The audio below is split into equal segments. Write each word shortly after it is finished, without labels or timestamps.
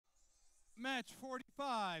Match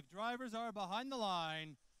 45. Drivers are behind the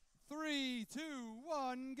line. 3, 2,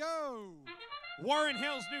 1, go! Warren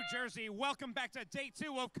Hills, New Jersey. Welcome back to day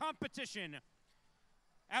 2 of competition.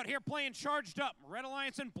 Out here playing Charged Up, Red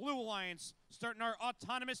Alliance and Blue Alliance, starting our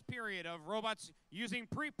autonomous period of robots using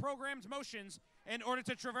pre-programmed motions in order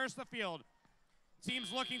to traverse the field.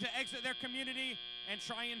 Teams looking to exit their community and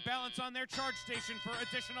try and balance on their charge station for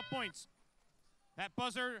additional points. That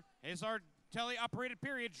buzzer is our tele-operated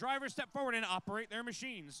period. Drivers step forward and operate their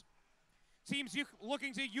machines. Teams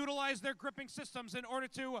looking to utilize their gripping systems in order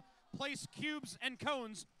to place cubes and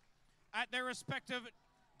cones at their respective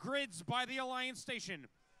grids by the Alliance station.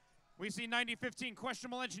 We see 9015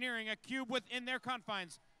 questionable engineering, a cube within their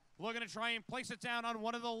confines, looking to try and place it down on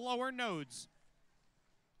one of the lower nodes.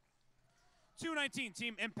 219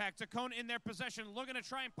 Team Impact, a cone in their possession, looking to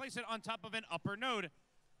try and place it on top of an upper node.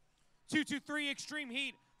 223 Extreme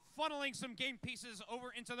Heat, funneling some game pieces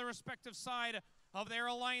over into the respective side of their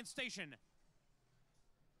Alliance station.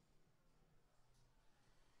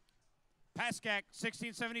 Pascack,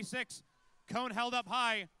 1676, cone held up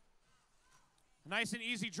high. Nice and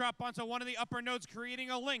easy drop onto one of the upper nodes, creating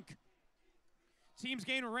a link. Teams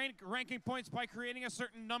gain ranking points by creating a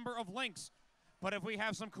certain number of links. But if we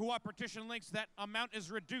have some cooperation links, that amount is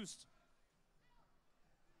reduced.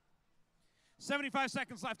 75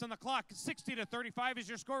 seconds left on the clock. 60-35 is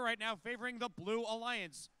your score right now, favoring the Blue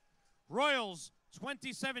Alliance. Royals,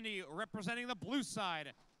 2070, representing the blue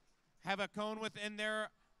side, have a cone within their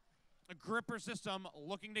gripper system,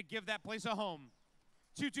 looking to give that place a home.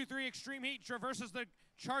 223 Extreme Heat traverses the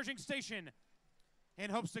charging station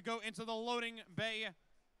and hopes to go into the loading bay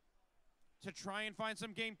to try and find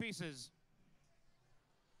some game pieces.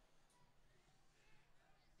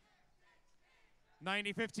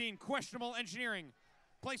 9015 questionable engineering,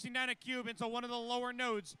 placing down a cube into one of the lower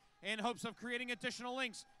nodes in hopes of creating additional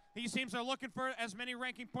links. These teams are looking for as many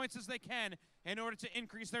ranking points as they can in order to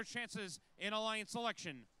increase their chances in Alliance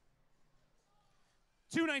selection.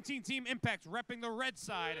 219 Team Impact repping the red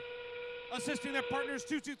side, assisting their partners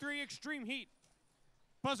 223 Extreme Heat.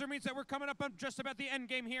 Buzzer means that we're coming up on just about the end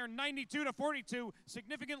game here, 92-42,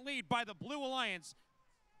 significant lead by the Blue Alliance.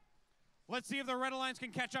 Let's see if the Red Alliance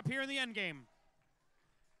can catch up here in the end game.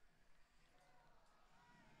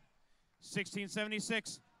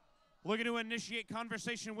 1676 looking to initiate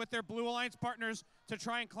conversation with their Blue Alliance partners to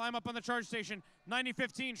try and climb up on the charge station.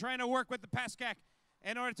 9015 trying to work with the Pascack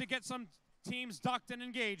in order to get some teams docked and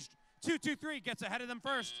engaged. 223 gets ahead of them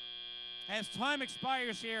first as time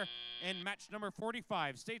expires here in match number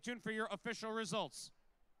 45. Stay tuned for your official results.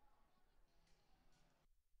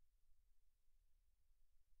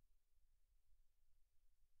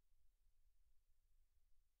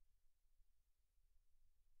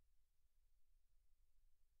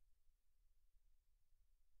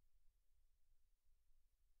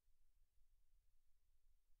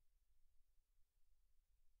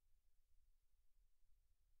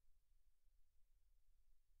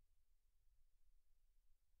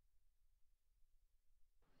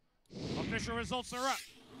 Official results are up.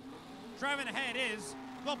 Driving ahead is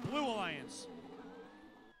the Blue Alliance.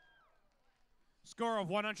 Score of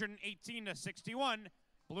 118-61.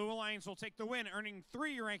 Blue Alliance will take the win, earning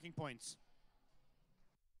 3 ranking points.